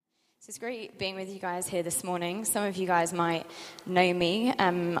It's great being with you guys here this morning. Some of you guys might know me.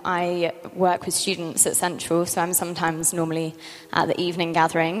 I work with students at Central, so I'm sometimes normally at the evening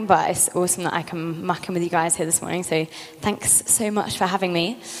gathering, but it's awesome that I can muck in with you guys here this morning, so thanks so much for having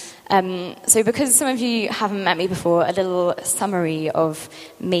me. So because some of you haven't met me before, a little summary of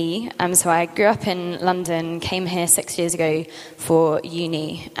me. So I grew up in London, came here 6 years ago for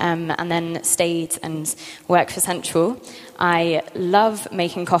uni, and then stayed and worked for Central. I love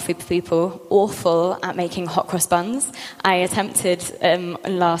making coffee for people, awful at making hot cross buns. I attempted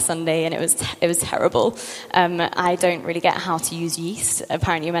last Sunday and it was terrible. I don't really get how to use yeast.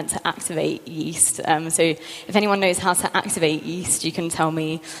 Apparently you're meant to activate yeast. So if anyone knows how to activate yeast, you can tell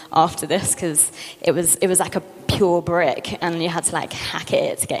me after this, because it was like a pure brick and you had to like hack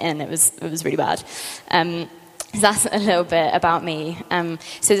it to get in. It was really bad. So that's a little bit about me.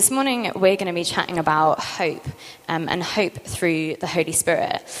 So this morning we're going to be chatting about hope and hope through the Holy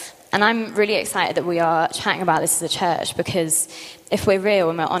Spirit. And I'm really excited that we are chatting about this as a church, because if we're real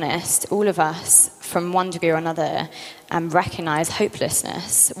and we're honest, all of us, from one degree or another, recognize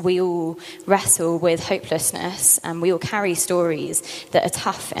hopelessness. We all wrestle with hopelessness, and we all carry stories that are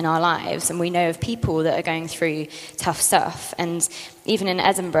tough in our lives, and we know of people that are going through tough stuff. And even in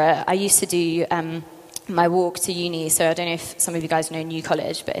Edinburgh, I used to do my walk to uni, so I don't know if some of you guys know New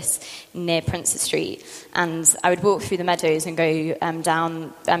College, but it's near Princes Street, and I would walk through the meadows and go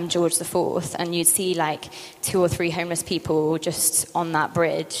down George IV, and you'd see like 2 or 3 homeless people just on that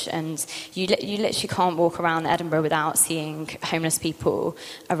bridge, and you literally can't walk around Edinburgh without seeing homeless people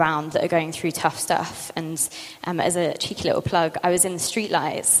around that are going through tough stuff. And as a cheeky little plug, I was in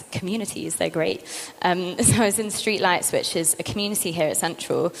Streetlights communities, they're great. So I was in Streetlights, which is a community here at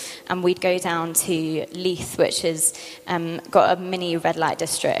Central, and we'd go down to Leith, which has got a mini red light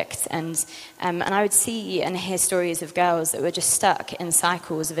district, and I would see and hear stories of girls that were just stuck in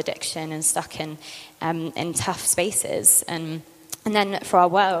cycles of addiction and stuck in tough spaces. And then for our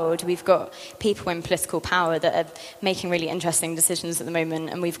world, we've got people in political power that are making really interesting decisions at the moment,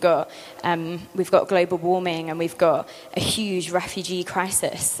 and we've got global warming, and we've got a huge refugee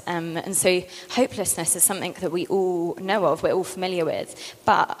crisis. And so hopelessness is something that we all know of, we're all familiar with,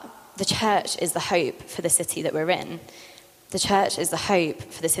 but the church is the hope for the city that we're in. The church is the hope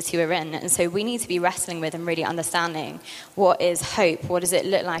for the city we're in. And so we need to be wrestling with and really understanding what is hope, what does it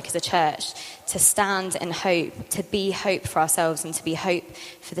look like as a church to stand in hope, to be hope for ourselves and to be hope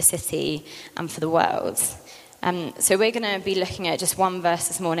for the city and for the world. So we're going to be looking at just one verse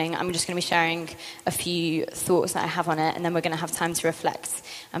this morning. I'm just going to be sharing a few thoughts that I have on it, and then we're going to have time to reflect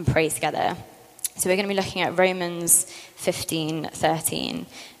and pray together. So we're going to be looking at Romans 15:13.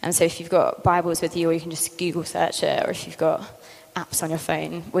 And so if you've got Bibles with you, or you can just Google search it, or if you've got apps on your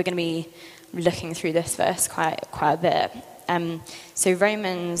phone, we're going to be looking through this verse quite a bit. So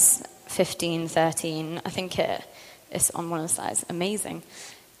Romans 15:13, I think it's on one of the slides. Amazing.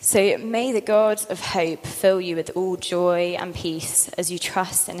 So may the God of hope fill you with all joy and peace as you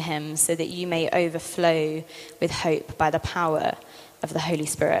trust in him, so that you may overflow with hope by the power of the Holy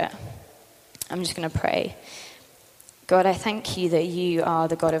Spirit. I'm just going to pray. God, I thank you that you are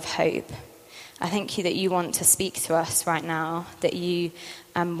the God of hope. I thank you that you want to speak to us right now, that you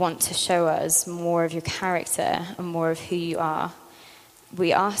want to show us more of your character and more of who you are.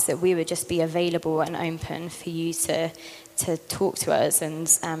 We ask that we would just be available and open for you to talk to us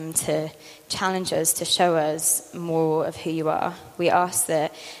and to challenge us, to show us more of who you are. We ask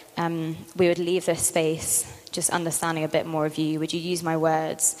that we would leave this space just understanding a bit more of you. Would you use my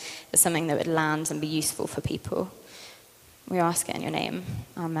words as something that would land and be useful for people? We ask it in your name.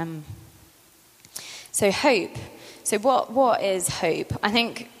 Amen. So hope. So what is hope? I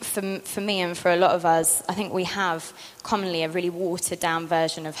think for me and for a lot of us, I think we have commonly a really watered down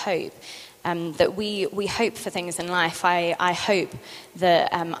version of hope. That we hope for things in life. I hope that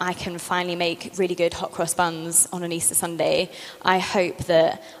I can finally make really good hot cross buns on an Easter Sunday. I hope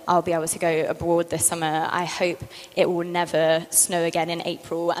that I'll be able to go abroad this summer. I hope it will never snow again in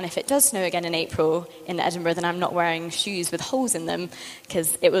April. And if it does snow again in April in Edinburgh, then I'm not wearing shoes with holes in them,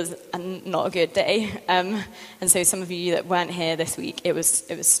 because it was not a good day. And so some of you that weren't here this week, it was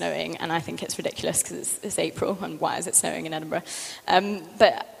snowing, and I think it's ridiculous because it's April, and why is it snowing in Edinburgh?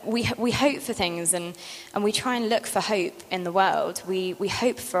 But we hope for things, and we try and look for hope in the world. We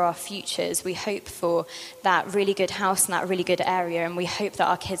hope for our futures. We hope for that really good house in that really good area, and we hope that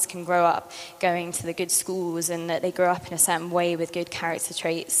our kids can grow up going to the good schools and that they grow up in a certain way with good character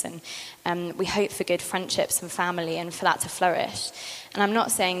traits, and we hope for good friendships and family and for that to flourish. And I'm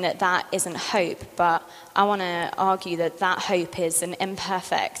not saying that isn't hope, but I want to argue that hope is an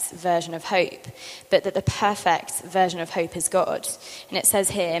imperfect version of hope, but that the perfect version of hope is God. And it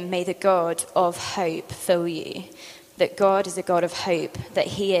says here, may the God of hope fill you. That God is a God of hope, that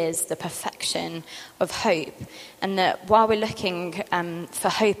he is the perfection of hope. And that while we're looking for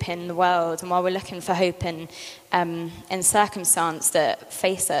hope in the world, and while we're looking for hope in circumstance that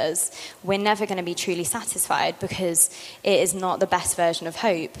face us, we're never going to be truly satisfied, because it is not the best version of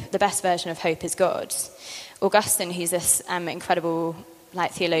hope. The best version of hope is God. Augustine, who's this incredible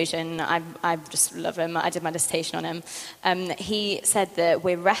theologian, I just love him. I did my dissertation on him. He said that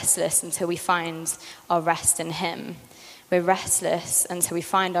we're restless until we find our rest in him. We're restless until we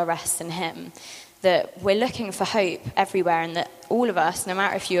find our rest in him. That we're looking for hope everywhere, and that all of us, no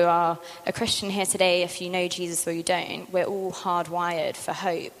matter if you are a Christian here today, if you know Jesus or you don't, we're all hardwired for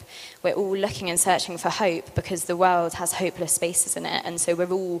hope. We're all looking and searching for hope because the world has hopeless spaces in it, and so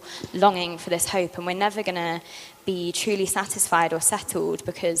we're all longing for this hope, and we're never going to be truly satisfied or settled,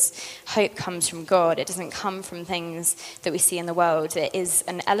 because hope comes from God. It doesn't come from things that we see in the world. It is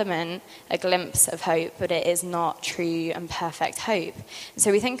an element, a glimpse of hope, but it is not true and perfect hope. And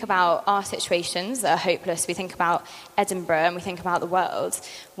so we think about our situations that are hopeless. We think about Edinburgh, and we think about the world.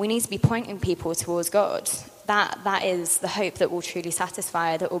 We need to be pointing people towards God. That is the hope that will truly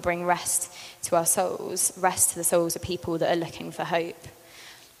satisfy, that will bring rest to our souls, rest to the souls of people that are looking for hope.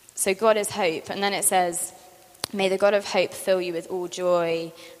 So God is hope. And then it says, may the God of hope fill you with all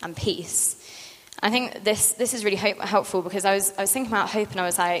joy and peace. I think this is really helpful, because I was thinking about hope, and I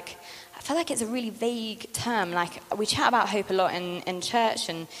was like, I feel like it's a really vague term. We chat about hope a lot in church,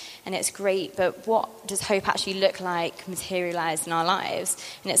 and it's great, but what does hope actually look like materialized in our lives?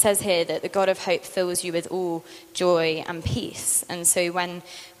 And it says here that the God of hope fills you with all joy and peace. And so when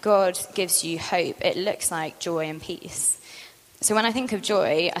God gives you hope, it looks like joy and peace. So when I think of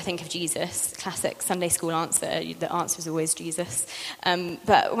joy, I think of Jesus. Classic Sunday school answer. The answer is always Jesus.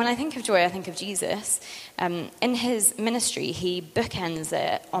 But when I think of joy, I think of Jesus. In his ministry, he bookends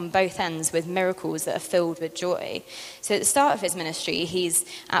it on both ends with miracles that are filled with joy. So at the start of his ministry, he's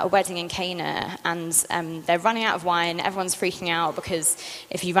at a wedding in Cana, and they're running out of wine. Everyone's freaking out, because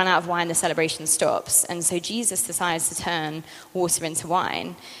if you run out of wine, the celebration stops. And so Jesus decides to turn water into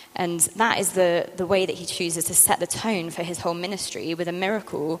wine. And that is the way that he chooses to set the tone for his whole ministry, with a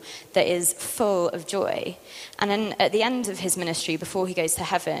miracle that is full of joy. And then at the end of his ministry, before he goes to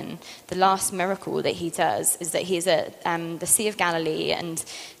heaven, the last miracle that he does is that he's at the Sea of Galilee, and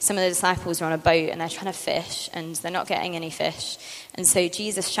some of the disciples are on a boat, and they're trying to fish, and they're not getting any fish. And so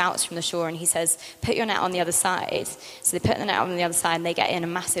Jesus shouts from the shore, and he says, put your net on the other side. So they put the net on the other side, and they get in a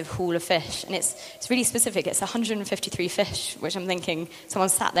massive haul of fish. And it's really specific. It's 153 fish, which I'm thinking someone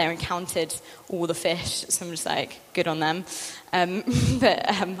sat there and counted all the fish. So I'm just like, good on them. But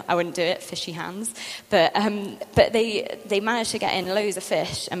I wouldn't do it, fishy hands. But they managed to get in loads of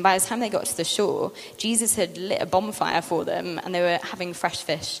fish, and by the time they got to the shore, Jesus had lit a bonfire for them, and they were having fresh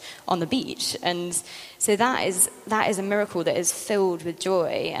fish on the beach. And so that is a miracle that is filled with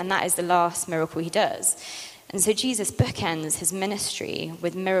joy, and that is the last miracle he does. And so Jesus bookends his ministry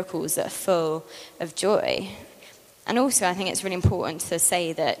with miracles that are full of joy. And also, I think it's really important to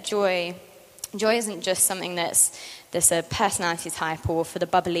say that joy isn't just something that's a personality type or for the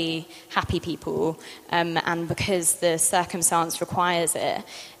bubbly, happy people, and because the circumstance requires it.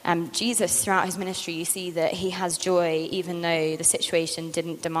 Jesus, throughout his ministry, you see that he has joy even though the situation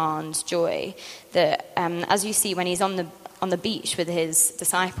didn't demand joy. That as you see when he's on the beach with his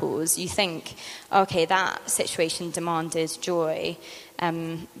disciples, you think, okay, that situation demanded joy,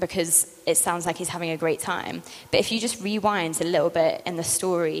 because it sounds like he's having a great time. But if you just rewind a little bit in the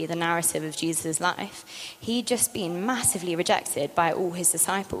story, the narrative of Jesus' life, he'd just been massively rejected by all his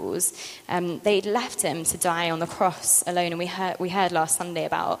disciples. They'd left him to die on the cross alone, and we heard last Sunday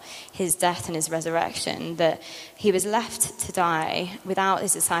about his death and his resurrection, that he was left to die without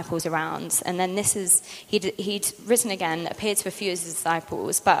his disciples around. And then he'd risen again, appeared to a few of his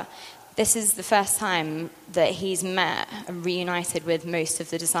disciples, but this is the first time that he's met and reunited with most of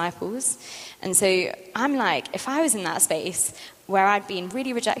the disciples. And so I'm like, if I was in that space where I'd been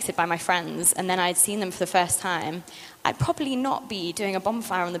really rejected by my friends and then I'd seen them for the first time, I'd probably not be doing a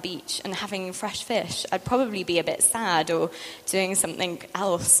bonfire on the beach and having fresh fish. I'd probably be a bit sad or doing something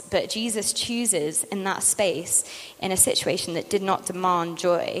else. But Jesus chooses in that space, in a situation that did not demand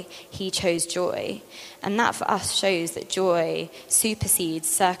joy, he chose joy. And that for us shows that joy supersedes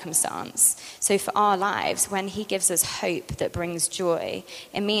circumstance. So for our lives, when he gives us hope that brings joy,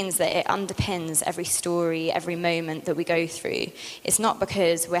 it means that it underpins every story, every moment that we go through. It's not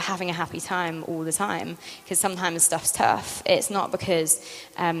because we're having a happy time all the time, because sometimes stuff life's tough, it's not because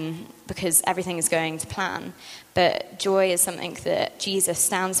everything is going to plan. But joy is something that Jesus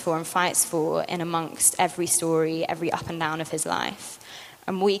stands for and fights for in amongst every story, every up and down of his life.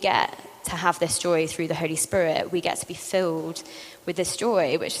 And we get to have this joy through the Holy Spirit. We get to be filled with this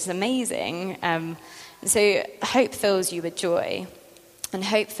joy, which is amazing. So hope fills you with joy, and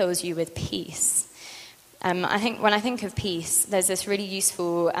hope fills you with peace. I think when I think of peace, there's this really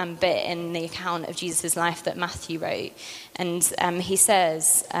useful bit in the account of Jesus' life that Matthew wrote. And he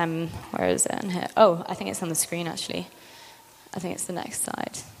says, where is it in here? Oh, I think it's on the screen, actually. I think it's the next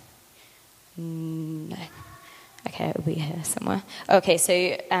slide. No. Okay, it'll be here somewhere. Okay, so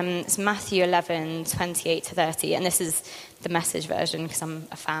it's Matthew 11, 28 to 30. And this is the Message version because I'm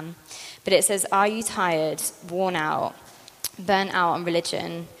a fan. But it says, "Are you tired, worn out, burnt out on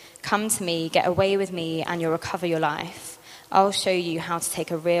religion? Come to me, get away with me, and you'll recover your life. I'll show you how to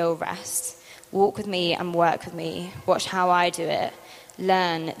take a real rest. Walk with me and work with me. Watch how I do it.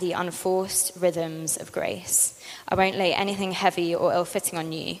 Learn the unforced rhythms of grace. I won't lay anything heavy or ill-fitting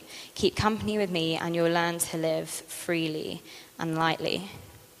on you. Keep company with me, and you'll learn to live freely and lightly."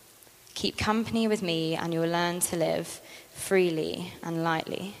 Keep company with me, and you'll learn to live freely and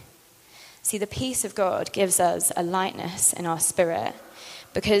lightly. See, the peace of God gives us a lightness in our spirit.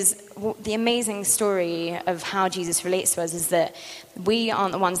 Because the amazing story of how Jesus relates to us is that we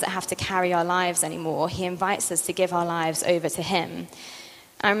aren't the ones that have to carry our lives anymore. He invites us to give our lives over to him.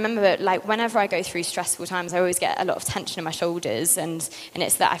 I remember, whenever I go through stressful times, I always get a lot of tension in my shoulders, and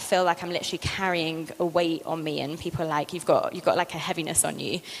it's that I feel like I'm literally carrying a weight on me, and people are like, you've got like a heaviness on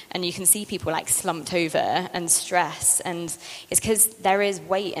you, and you can see people like slumped over and stress, and it's because there is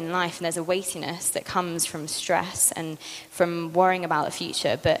weight in life, and there's a weightiness that comes from stress and from worrying about the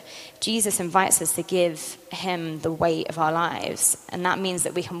future. But Jesus invites us to give him the weight of our lives, and that means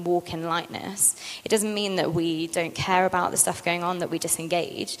that we can walk in lightness. It doesn't mean that we don't care about the stuff going on, that we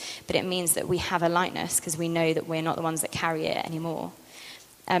disengage, but it means that we have a lightness because we know that we're not the ones that carry it anymore.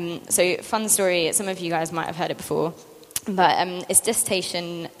 So fun story, some of you guys might have heard it before, but it's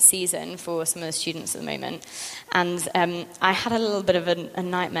dissertation season for some of the students at the moment, and I had a little bit of a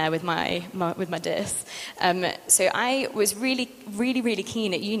nightmare with my diss. So I was really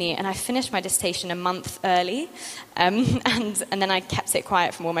keen at uni, and I finished my dissertation a month early, and then I kept it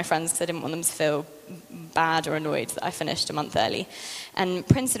quiet from all my friends because I didn't want them to feel bad or annoyed that I finished a month early, and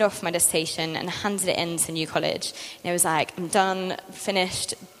printed off my dissertation and handed it in to New College. And it was like, I'm done,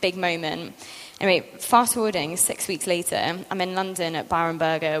 finished, big moment. Anyway, fast forwarding 6 weeks later, I'm in London at Byron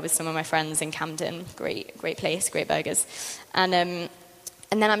Burger with some of my friends in Camden. Great place, great burgers. And then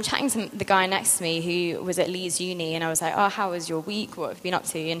I'm chatting to the guy next to me who was at Leeds Uni, and I was like, "Oh, how was your week? What have you been up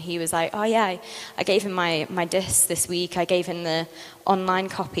to?" And he was like, "Oh yeah, I gave him my diss this week. I gave him the online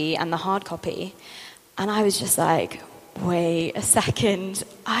copy and the hard copy." And I was just like, wait a second,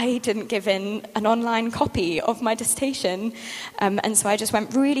 I didn't give in an online copy of my dissertation. And so I just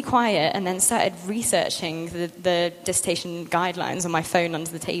went really quiet and then started researching the dissertation guidelines on my phone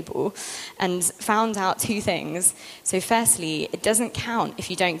under the table and found out two things. So firstly, it doesn't count if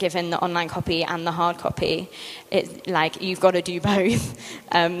you don't give in the online copy and the hard copy. You've got to do both.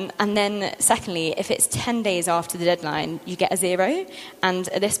 And then secondly, if it's 10 days after the deadline, you get a 0. And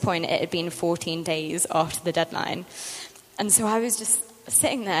at this point, it had been 14 days after the deadline. And so I was just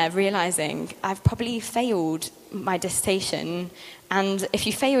sitting there realizing I've probably failed my dissertation. And if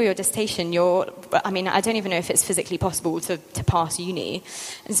you fail your dissertation, I don't even know if it's physically possible to pass uni.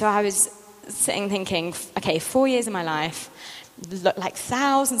 And so I was sitting thinking, okay, 4 years of my life, like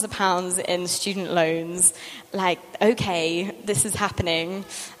thousands of pounds in student loans, okay, this is happening.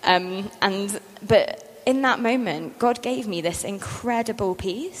 But in that moment, God gave me this incredible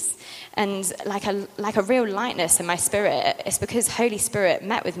peace and like a real lightness in my spirit. It's because Holy Spirit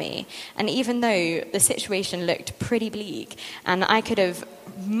met with me. And even though the situation looked pretty bleak and I could have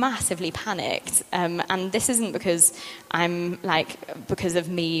massively panicked, and this isn't because because of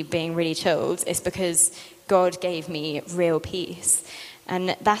me being really chilled, it's because God gave me real peace.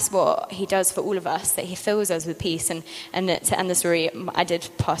 And that's what he does for all of us, that he fills us with peace. And to end the story, I did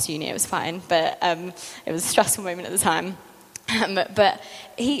pass uni, it was fine, but it was a stressful moment at the time. But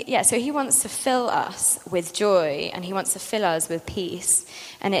he wants to fill us with joy, and he wants to fill us with peace.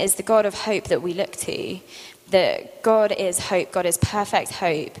 And it is the God of hope that we look to. That God is hope, God is perfect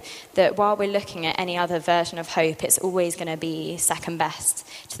hope, that while we're looking at any other version of hope, it's always going to be second best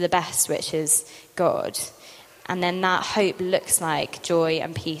to the best, which is God. And then that hope looks like joy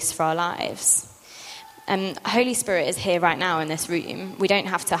and peace for our lives. Holy Spirit is here right now in this room. We don't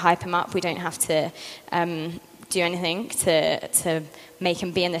have to hype him up. We don't have to do anything to make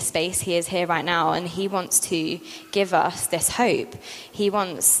him be in this space. He is here right now, and he wants to give us this hope. He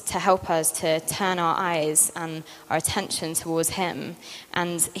wants to help us to turn our eyes and our attention towards him,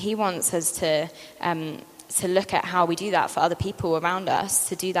 and he wants us to look at how we do that for other people around us,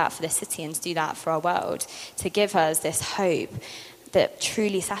 to do that for the city, and to do that for our world, to give us this hope that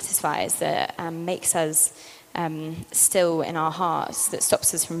truly satisfies, that makes us still in our hearts, that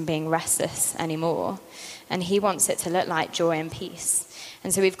stops us from being restless anymore. And he wants it to look like joy and peace.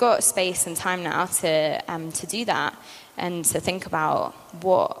 And so we've got space and time now to do that and to think about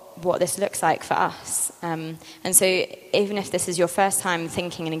what this looks like for us. And so even if this is your first time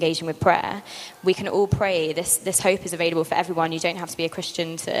thinking and engaging with prayer, we can all pray. This hope is available for everyone. You don't have to be a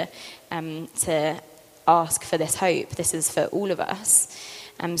Christian to ask for this hope. This is for all of us.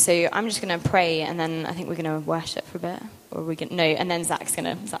 So I'm just going to pray, and then I think we're going to worship for a bit, and then Zach's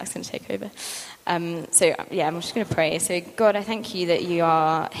going to take over. I'm just going to pray. So God, I thank you that you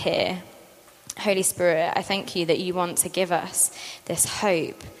are here. Holy Spirit, I thank you that you want to give us this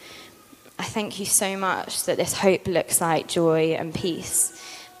hope. I thank you so much that this hope looks like joy and peace,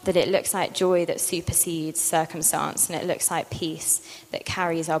 that it looks like joy that supersedes circumstance, and it looks like peace that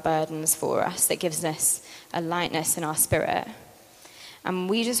carries our burdens for us, that gives us a lightness in our spirit. And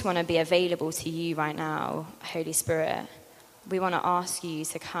we just want to be available to you right now, Holy Spirit. We want to ask you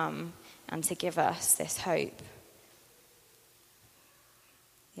to come and to give us this hope.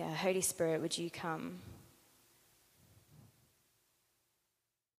 Yeah, Holy Spirit, would you come?